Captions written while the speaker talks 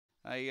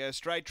A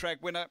straight track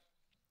winner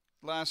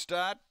last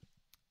start,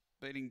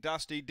 beating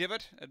Dusty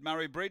Divot at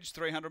Murray Bridge,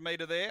 300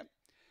 metre there.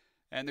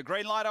 And the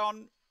green light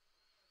on.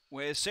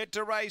 We're set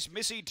to race.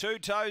 Missy Two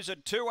Toes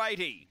at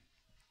 280.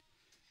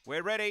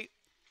 We're ready.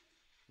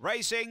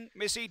 Racing,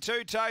 Missy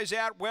Two Toes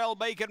out well.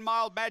 Meek and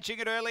Mild matching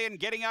it early and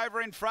getting over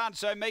in front.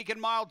 So Meek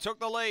and Mild took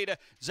the lead.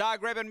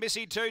 Zagreb and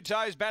Missy Two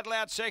Toes battle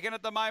out second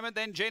at the moment.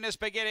 Then Gina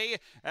Spaghetti.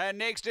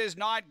 Next is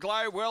Night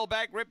Glow. Well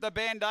back, Rip the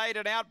Band-Aid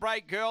and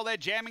Outbreak Girl. They're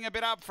jamming a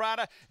bit up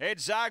front.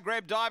 It's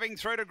Zagreb diving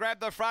through to grab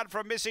the front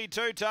from Missy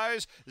Two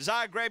Toes.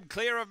 Zagreb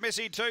clear of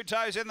Missy Two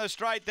Toes in the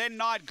straight. Then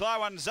Night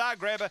Glow and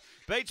Zagreb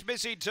beats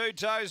Missy Two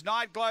Toes.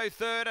 Night Glow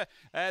third.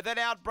 Then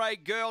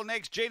Outbreak Girl.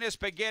 Next Gina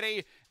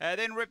Spaghetti.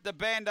 Then Rip the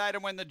Band-Aid,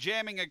 and when the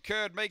jamming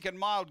occurred, Meek and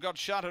Mild got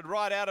shuttered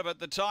right out of it.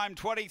 The time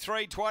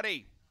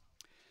 23:20.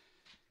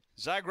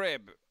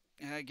 Zagreb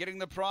getting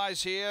the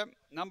prize here.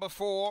 Number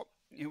 4.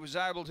 He was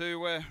able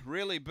to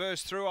really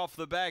burst through off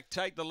the back,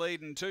 take the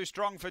lead, and too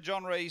strong for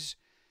John Rees.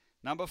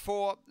 Number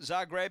 4,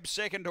 Zagreb,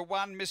 second to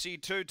 1, Missy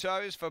Two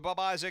Toes for Bob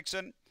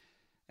Isaacson.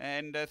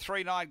 And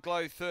 3 Night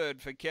Glow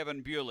third for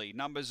Kevin Bewley.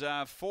 Numbers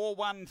are 4,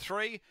 1,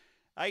 3,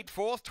 8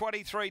 4th,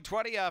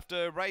 23:20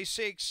 after race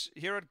 6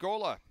 here at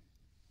Gawler.